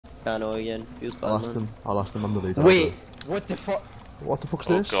I know again. Feels bad, I'll ask them on the later. Wait, what the fuck? What the fuck's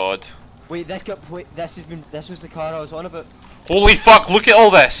this? Oh god. Wait, this was the car I was on about. Holy fuck, look at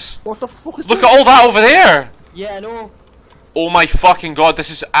all this! What the fuck is Look this? at all that over there! Yeah, I know. Oh my fucking god, this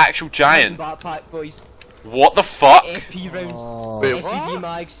is actual giant. Backpack, boys. What the fuck? FP rounds. Oh. Wait, SVD what?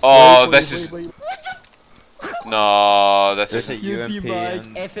 mags. Oh, Wait, this wait, is... wait, wait. No, this There's a is... UMP mag,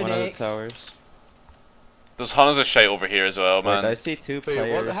 in F and one of the X. towers. There's hundreds of shit over here as well, Wait, I man. see 2 Wait,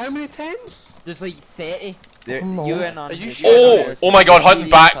 players. what? How many times? There's like 30. There, No. UN on. Are you Oh! Oh my god, hunting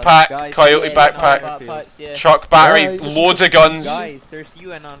backpack, Guys, coyote yeah, backpack, Backpacks, yeah. truck battery, Yeah, loads of guns. Guys, there's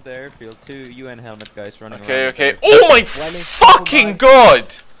UN on the airfield. 2 UN helmet guys running Okay, around. okay. Oh my Lenny, fucking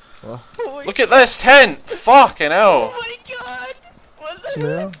god! Oh my Look at this tent! Fucking hell! Oh my god! What the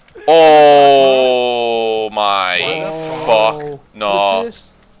Yeah. Oh my fuck. What No. is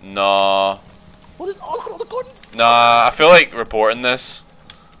this? No. What is? Oh, look at all the guns! Nah, I feel like reporting this.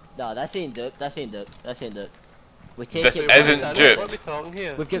 Nah, that's ain't it. That's ain't it. That's ain't it. We take This it. isn't What duped. are we talking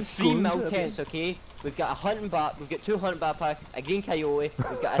here? We've got 3 guns, mil yeah. tents, okay? We've got we've got 2 hunting backpacks, a green coyote,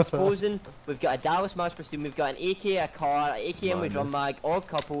 we've got a Sposen, we've got a Dallas Mass Pursuit, we've got an AK, a car, an AKM with drum mag, odd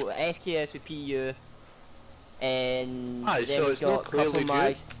couple, a SKS with PU, and Aye, then so we've it's not got a couple clearly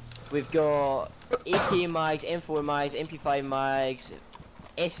mags. We've got AK mags, M4 mags, MP5 mags,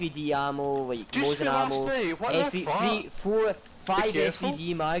 SVD ammo, like Just Mosin for last ammo, night, what the fuck? 3, 4, 5 careful.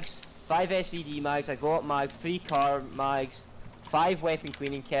 SVD mags, 5 SVD mags, a Glock mag, 3 car mags, 5 weapon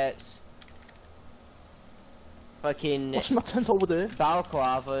cleaning kits, fucking What's in that tent over there?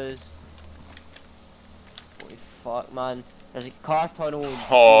 balaclavas. Holy fuck, man. There's a car tunnel.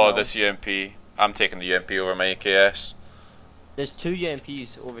 Oh, this UMP. I'm taking the UMP over my AKS. There's 2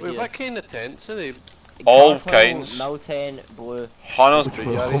 UMPs over Wait, here. what kind of tents are they? All Car tunnel, kinds. Mil 10, blue. Hunters, But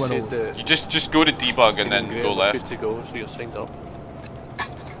yeah, they said that you just go to debug and then Great, go good left. to go, so you're signed up.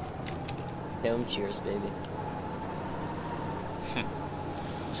 Tell 'em cheers, baby.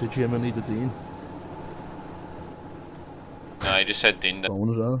 So GMN need a Dean. Nah, I just said Dean.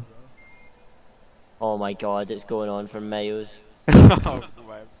 Phone as well. Oh my god, it's going on for miles.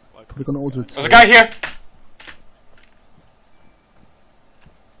 Probably gonna order it. There's a guy here!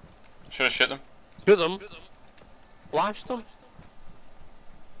 Should have shot them. Shoot them. Blast them.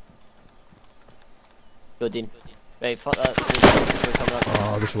 Go, Dean. Right, fuck that. We're coming up.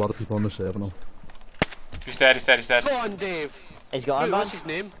 Oh, there's a lot of people on the server now. He's dead, he's dead, he's dead. Go on, Dave. He's got Wait, armband. what's his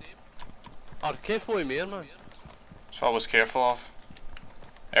name? Oh, careful with me, man. That's what I was careful of.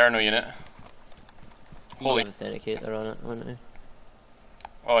 Air no unit. Holy. Authenticator on it, wouldn't he?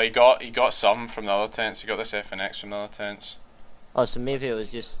 Oh, he got some from the other tents. He got this FNX from the other tents. Oh, so maybe it was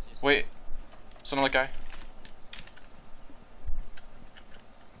just. Wait, there's another guy.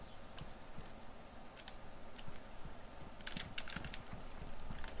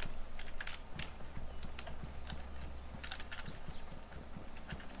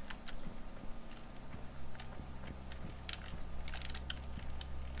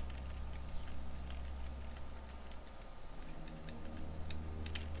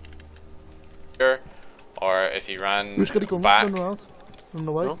 Or if he ran Who's gonna go back. running around? Running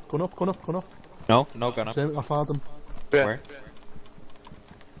away? No. Going up, going up, going up. No, no gun up. Same, I found him. Where?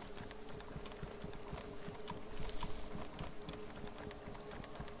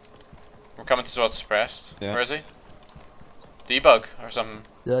 We're coming to what's suppressed. Yeah. Where is he? Debug or something.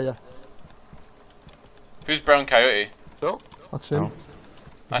 Yeah, yeah. Who's Brown Coyote? No. That's him. Oh.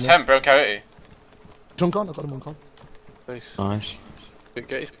 That's him, Brown Coyote. He's on gun, I got him on gun. Nice. Nice. Good,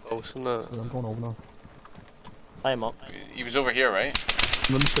 get his pulse and that. So I'm going over now. I'm up. He was over here, right?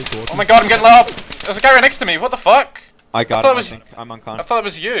 I'm gonna stay forward. Oh my god, I'm getting lit up! There's a guy right next to me, what the fuck? I got thought him, it was- I think. I'm on con. I thought it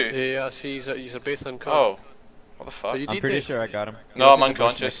was you. Yeah, see, he's a both on car. Oh. What the fuck? Are you I'm did pretty it? sure I got him. He No, was I'm in the bush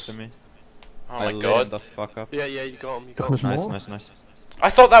unconscious. next to me. Oh I my lit god. him the fuck up. Yeah, you got him. You got There's him. Nice, more. nice, nice. I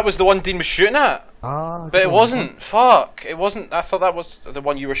thought that was the one Dean was shooting at. Ah, But it go on. wasn't. Fuck. It wasn't. I thought that was the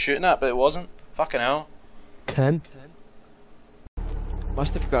one you were shooting at, but it wasn't. Fucking hell. Ken.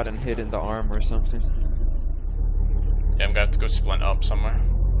 Must have gotten hit in the arm or something. Yeah, I'm gonna have to go splint up somewhere.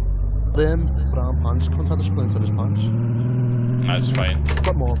 Brown pants. Can't have the splints on his pants. That's fine. I've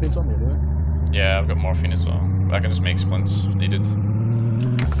got morphines on me anyway. Yeah, I've got morphine as well. I can just make splints if needed.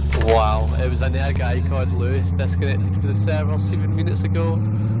 Wow, it was another guy called Lewis disconnected from the server 7 minutes ago.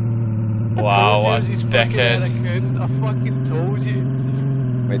 Wow, I told you it what was his fucking dickhead. account. I fucking told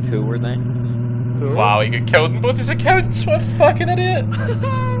you. Wait, 2 were they? Wow, he got killed in both his accounts. What a fucking idiot.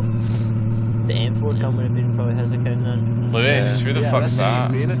 The M4 gun would have been probably his account then. Lewis, who the Yeah, fuck's this is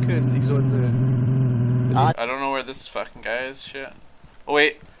that? his main account. He's on I don't know where this fucking guy is. Shit. Oh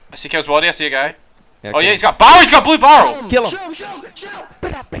wait, I see Kev's body. I see a guy. Yeah, Oh yeah, kill he's got barrel. He's got blue barrel. Kill him! Shoot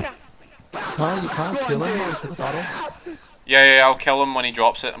him! can't kill him with the barrel. Yeah, I'll kill him when he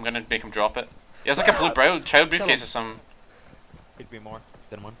drops it. I'm gonna make him drop it. He has like a blue child briefcase or something. Could be more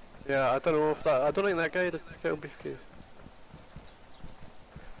than one. Yeah, I don't know if that. I don't think that guy had a child briefcase.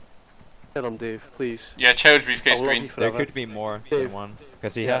 Kill him, Dave, please. Yeah, child briefcase I will love green. you There forever. could be more Dave. than one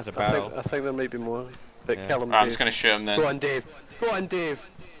because he Yeah, has a barrel. I think there may be more. But Yeah. kill him, I'm Dave. just gonna shoot him then. Go on, Dave. Go on, Dave.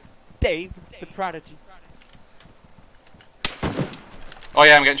 Dave, the prodigy. Oh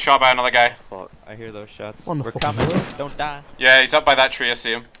yeah, I'm getting shot by another guy. Fuck. I hear those shots. On the We're fucking coming. hill. Don't die. Yeah, he's up by that tree. I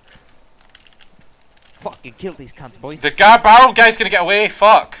see him. Fucking kill these cunts, boys. The barrel guy's gonna get away.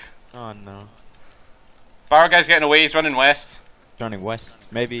 Fuck. Oh no. Barrel guy's getting away. He's running west. Running west.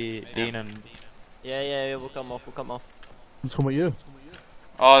 Maybe Dean and Yeah, we'll come off, we'll come off. Let's come with you.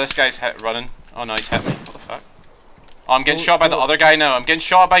 Oh, this guy's running. Oh no, he's hit me. What the fuck? Oh, I'm getting shot by the other guy now. I'm getting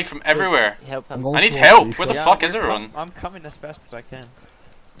shot by from everywhere. Help I'm him. going I need towards help. you, Where the so- fuck is everyone? I'm coming as fast as I can.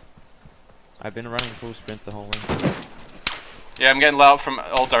 I've been running full sprint the whole way. Yeah, I'm getting lit up from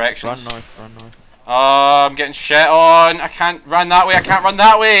all directions. Run north, run north. Oh, I'm getting shit on. I can't run that way. I can't run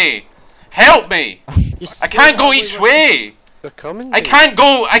that way. Help me! I can't go each way. They're coming. I Dave.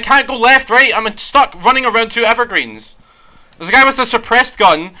 can't go left, right. I'm stuck running around two evergreens. There's a guy with a suppressed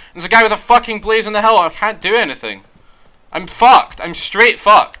gun. There's a guy with a fucking blaze in the hill. I can't do anything. I'm fucked. I'm straight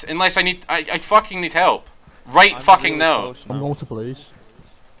fucked. Unless I fucking need help. Right I'm fucking really now. close I'm going to police.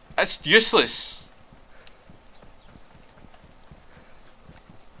 It's useless.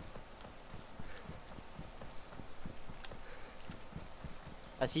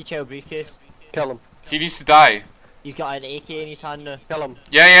 I see child briefcase. Kill him. He needs to die. He's got an AK in his hand now. Kill him.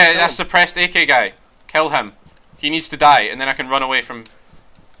 Yeah, that suppressed AK guy. Kill him. He needs to die, and then I can run away from...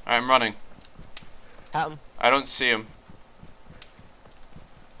 I'm running. Hit him. I don't see him.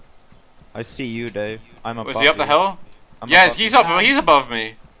 I see you, Dave. I'm above Was he up the you. hill? I'm Yeah, above he's you. up. He's above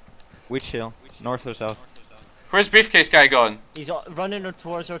me. Which hill? North or south? Where's briefcase guy gone? He's running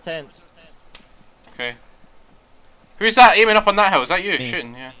towards our tents. Okay. Who's that aiming up on that hill? Is that you Me.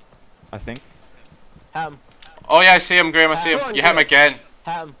 shooting? Yeah. I think. Hit him. Oh yeah, I see him, Graham. I see Go him. on, You hit him Graham. again.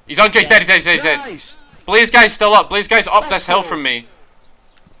 Hit him. He's on. He's dead. He's dead. Nice. Blaze guy's still up. Blaze guy's up this hill from me.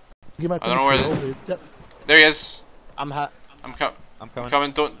 You might I don't know where come with Yep. There he is. I'm hit. I'm I'm coming.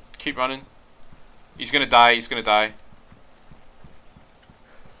 coming. Don't keep running. He's gonna die. He's gonna die.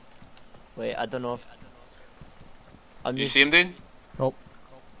 Wait, I don't know if... I'm Do you just... see him, dude?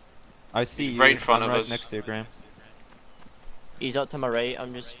 I see He's you. right in front I'm of right us. next to you, Graham. He's up to my right.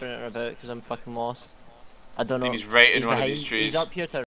 I'm just sprinting about because I'm fucking lost. I don't know. I think he's right in one of behind, these trees. He's up here to